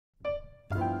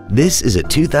This is a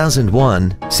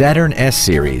 2001 Saturn S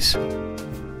Series.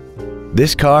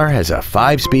 This car has a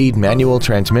 5-speed manual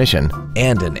transmission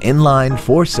and an inline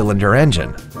 4-cylinder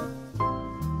engine.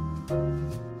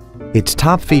 Its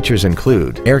top features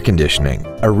include air conditioning,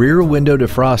 a rear window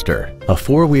defroster, a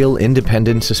 4-wheel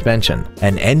independent suspension,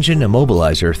 an engine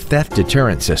immobilizer theft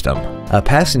deterrent system, a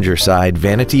passenger side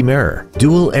vanity mirror,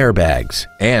 dual airbags,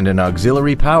 and an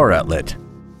auxiliary power outlet.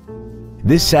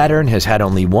 This Saturn has had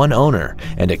only one owner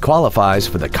and it qualifies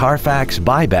for the Carfax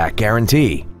buyback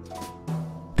guarantee.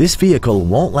 This vehicle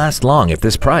won't last long at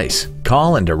this price.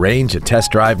 Call and arrange a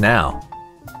test drive now.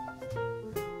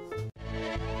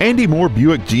 Andy Mohr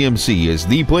Buick GMC is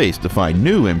the place to find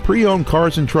new and pre-owned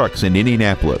cars and trucks in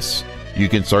Indianapolis. You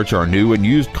can search our new and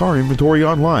used car inventory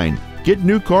online, get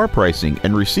new car pricing,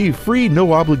 and receive free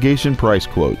no-obligation price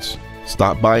quotes.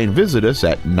 Stop by and visit us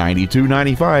at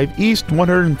 9295 East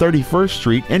 131st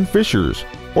Street in Fishers,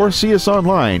 or see us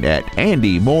online at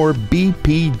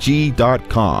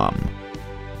andymohrbpg.com.